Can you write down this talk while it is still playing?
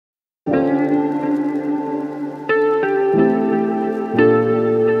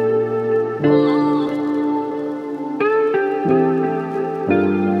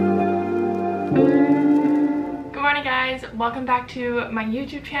welcome back to my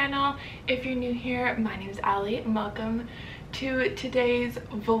YouTube channel. If you're new here, my name is Allie and welcome to today's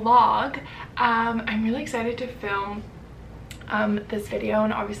vlog. I'm really excited to film this video,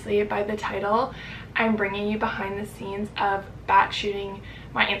 and obviously by the title I'm bringing you behind the scenes of batch shooting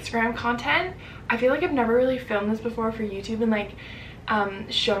my Instagram content. I feel like I've never really filmed this before for YouTube and like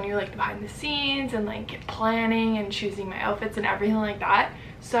shown you like the behind the scenes and like planning and choosing my outfits and everything like that.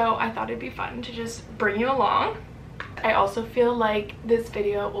 So I thought it'd be fun to just bring you along. I also feel like this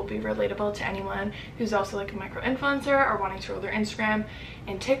video will be relatable to anyone who's also like a micro influencer or wanting to grow their Instagram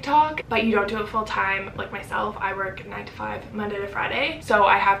and TikTok, but you don't do it full time like myself. I work 9 to 5 Monday to Friday, so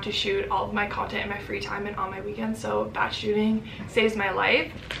I have to shoot all of my content in my free time and on my weekends, so batch shooting saves my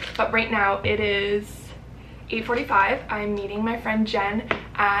life. But right now it is 8:45. I'm meeting my friend Jen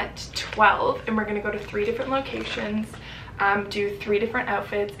at 12 and we're gonna go to 3 different locations, do 3 different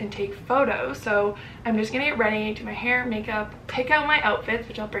outfits and take photos. So I'm just gonna get ready, do my hair, makeup, pick out my outfits,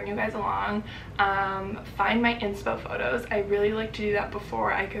 which I'll bring you guys along, find my inspo photos. I really like to do that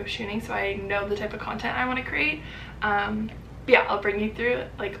before I go shooting so I know the type of content I want to create. But yeah, I'll bring you through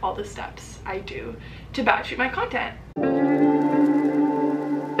like all the steps I do to batch shoot my content.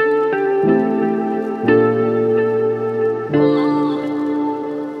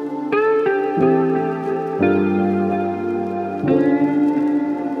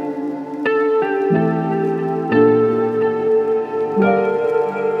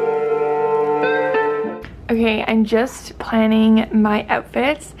 Okay, I'm just planning my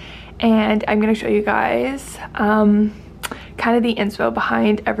outfits and I'm going to show you guys kind of the inspo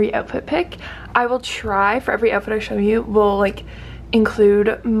behind every outfit pick. I will try for every outfit I show you will like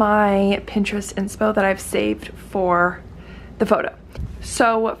include my Pinterest inspo that I've saved for the photo.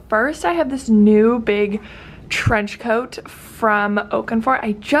 So first I have this new big trench coat from Oakenfort.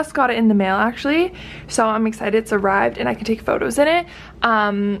 I just got it in the mail actually, so I'm excited it's arrived and I can take photos in it.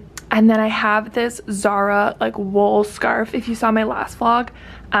 And then I have this Zara like wool scarf. If you saw my last vlog,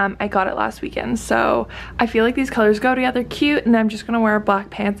 I got it last weekend. So I feel like these colors go together cute, and then I'm just gonna wear black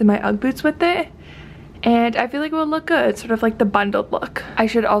pants and my Ugg boots with it. And I feel like it will look good, sort of like the bundled look. I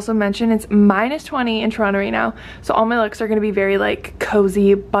should also mention it's -20 in Toronto right now. So all my looks are gonna be very like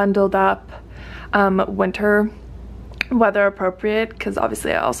cozy, bundled up, winter weather appropriate, because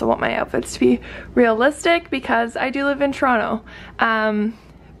obviously I also want my outfits to be realistic because I do live in Toronto.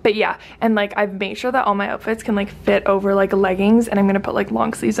 But yeah, and like I've made sure that all my outfits can like fit over like leggings, and I'm gonna put like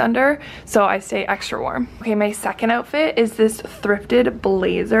long sleeves under so I stay extra warm. Okay, my second outfit is this thrifted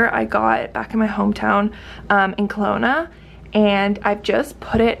blazer I got back in my hometown in Kelowna, and I've just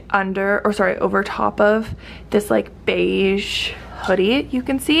put it under, or sorry, over top of this like beige hoodie you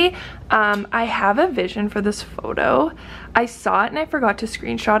can see. I have a vision for this photo. I saw it and I forgot to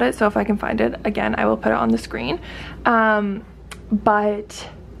screenshot it, so if I can find it again I will put it on the screen. But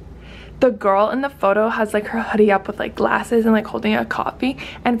the girl in the photo has like her hoodie up with like glasses and like holding a coffee,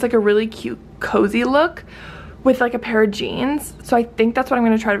 and it's like a really cute cozy look with like a pair of jeans. So I think that's what I'm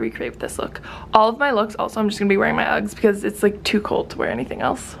going to try to recreate with this look. All of my looks also I'm just going to be wearing my Uggs because it's like too cold to wear anything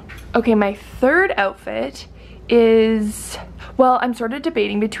else. Okay, my third outfit is, well, I'm sort of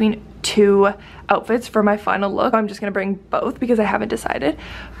debating between 2 outfits for my final look. I'm just gonna bring both because I haven't decided.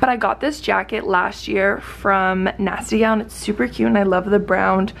 But I got this jacket last year from Nasty Gown. It's super cute and I love the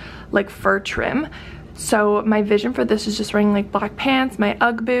brown like fur trim. So my vision for this is just wearing like black pants, my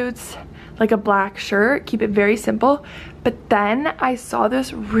Ugg boots, like a black shirt, keep it very simple. But then I saw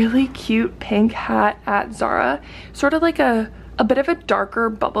this really cute pink hat at Zara, sort of like a bit of a darker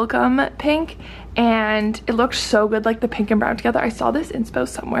bubblegum pink, and it looked so good, like the pink and brown together. I saw this inspo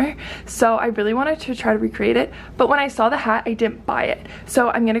somewhere, so I really wanted to try to recreate it, but when I saw the hat I didn't buy it. So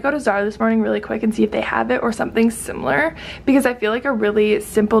I'm gonna go to Zara this morning really quick and see if they have it or something similar, because I feel like a really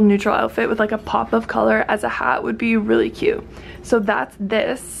simple neutral outfit with like a pop of color as a hat would be really cute. So that's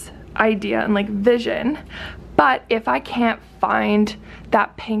this idea and like vision. But if I can't find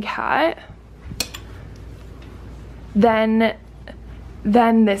that pink hat, then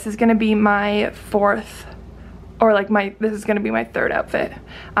this is gonna be my 4th, or like this is gonna be my 3rd outfit.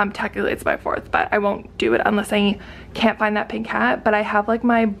 Technically it's my 4th, but I won't do it unless I can't find that pink hat. But I have like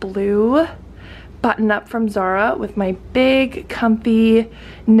my blue button up from Zara with my big comfy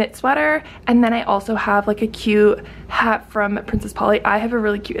knit sweater, and then I also have like a cute hat from Princess Polly. I have a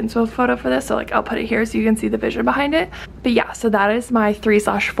really cute inspo photo for this, so like I'll put it here so you can see the vision behind it. But yeah, so that is my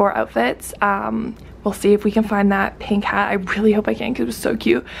 3/4 outfits. We'll see if we can find that pink hat. I really hope I can because it was so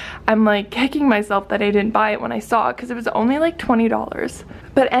cute. I'm like kicking myself that I didn't buy it when I saw it because it was only like $20.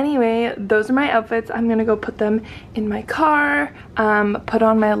 But anyway, those are my outfits. I'm gonna go put them in my car, put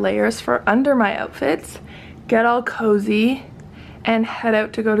on my layers for under my outfits, get all cozy, and head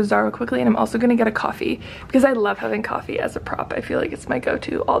out to go to Zara quickly. And I'm also gonna get a coffee because I love having coffee as a prop. I feel like it's my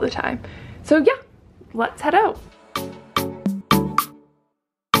go-to all the time. So yeah, let's head out.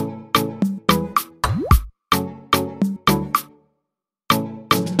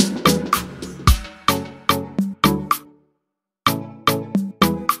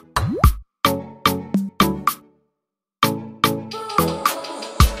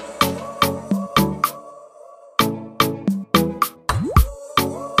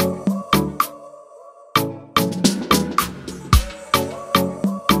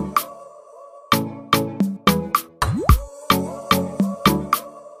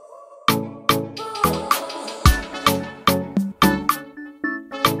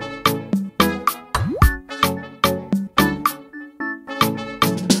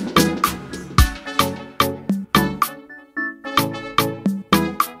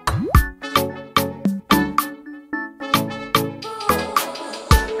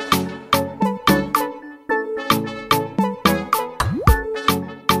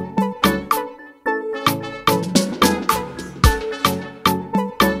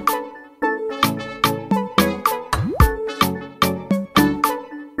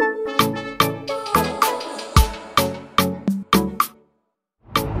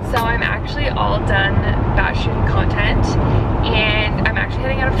 All done batch shooting content, and I'm actually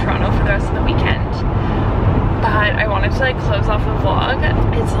heading out of Toronto for the rest of the weekend, but I wanted to like close off the vlog.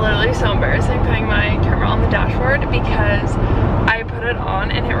 It's literally so embarrassing putting my camera on the dashboard because I put it on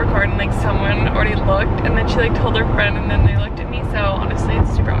and hit record and like someone already looked, and then she like told her friend and then they looked at me, so honestly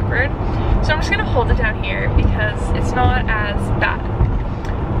it's super awkward. So I'm just gonna hold it down here because it's not as bad.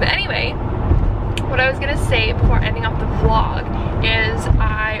 But anyway, what I was gonna say before ending off the vlog is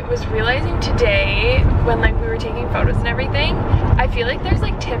I was realizing today when like we were taking photos and everything, I feel like there's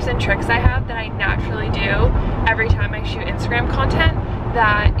like tips and tricks I have that I naturally do every time I shoot Instagram content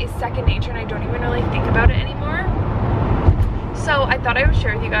that is second nature and I don't even really think about it anymore. So I thought I would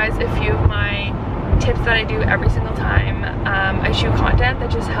share with you guys a few of my tips that I do every single time I shoot content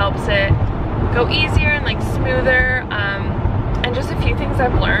that just helps it go easier and like smoother, and just a few things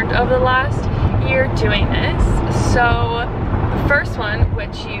I've learned over the last year doing this. So the first one,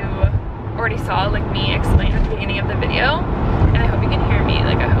 which you already saw like me explain at the beginning of the video, and I hope you can hear me,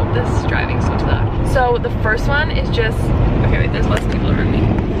 like I hope this driving's not too loud. So the first one is just, okay wait, there's less people around me.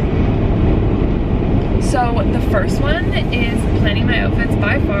 So the first one is planning my outfits.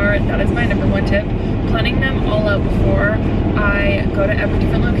 By far, that is my #1 tip. Planning them all out before I go to every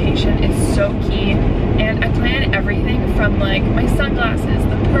different location is so key. And I plan everything from like my sunglasses,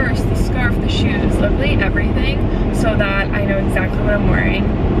 the purse, the scarf, the shoes, literally everything, so that I know exactly what I'm wearing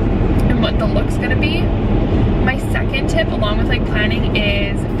and what the look's gonna be. My second tip, along with like planning,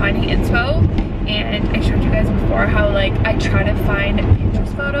 is finding inspo. And I showed you guys before how like I try to find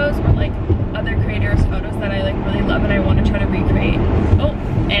Pinterest photos or like other creators' photos that I like really love and I want to try to recreate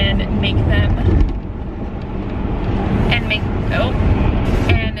and make them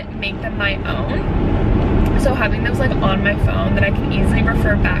make them my own. So having those like on my phone that I can easily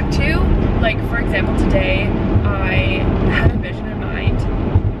refer back to. Like for example, today I had a vision in mind,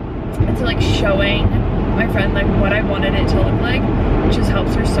 and so like showing my friend like what I wanted it to look like just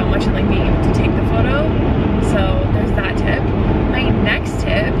helps her so much in like being able to take the photo. So there's that tip. My next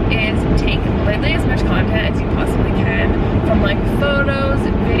tip is take literally as much content as you possibly can, from like photos,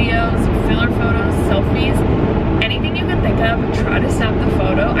 videos, filler photos, selfies, anything you can think of. Try to snap the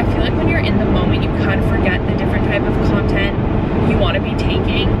photo. I feel like when you're in the moment you kind of forget the different type of content you want to be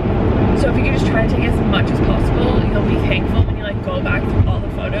taking. So if you can just try to take as much as possible, you'll be thankful when you like go back through all the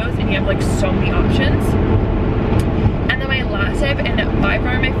photos and you have like so many options. And then my last tip, and by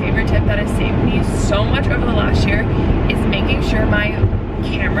far my favorite tip that has saved me so much over the last year, is making sure my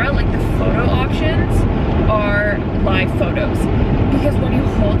camera, like the photo options, are live photos. Because when you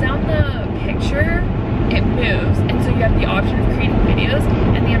hold down the picture, it moves, and so you have the option of creating videos.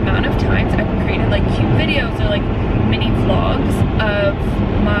 And the amount of times I've created like cute videos or like mini vlogs of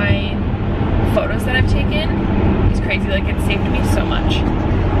my photos that I've taken is crazy. Like it saved me so much.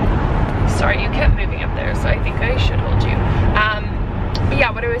 Sorry, you kept moving up there, so I think I should hold you. But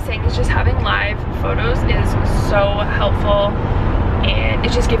yeah, what I was saying is just having live photos is so helpful, and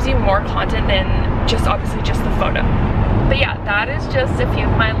it just gives you more content than just obviously just the photo. But yeah, that is just a few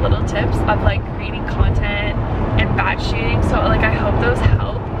of my little tips of like creating content and batch shooting. So like I hope those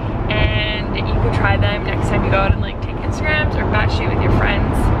help, and you can try them next time you go out and like take Instagrams or batch shoot with your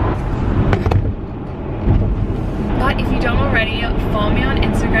friends. But if you don't already, follow me on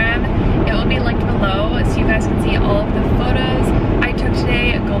Instagram. It will be linked below so you guys can see all of the photos I took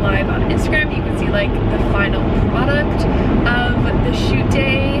today go live on Instagram. You can see like like the final product of the shoot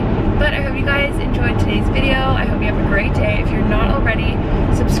day. But I hope you guys enjoyed today's video. I hope you have a great day. If you're not already,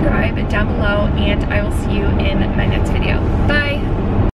 subscribe down below, and I will see you in my next video.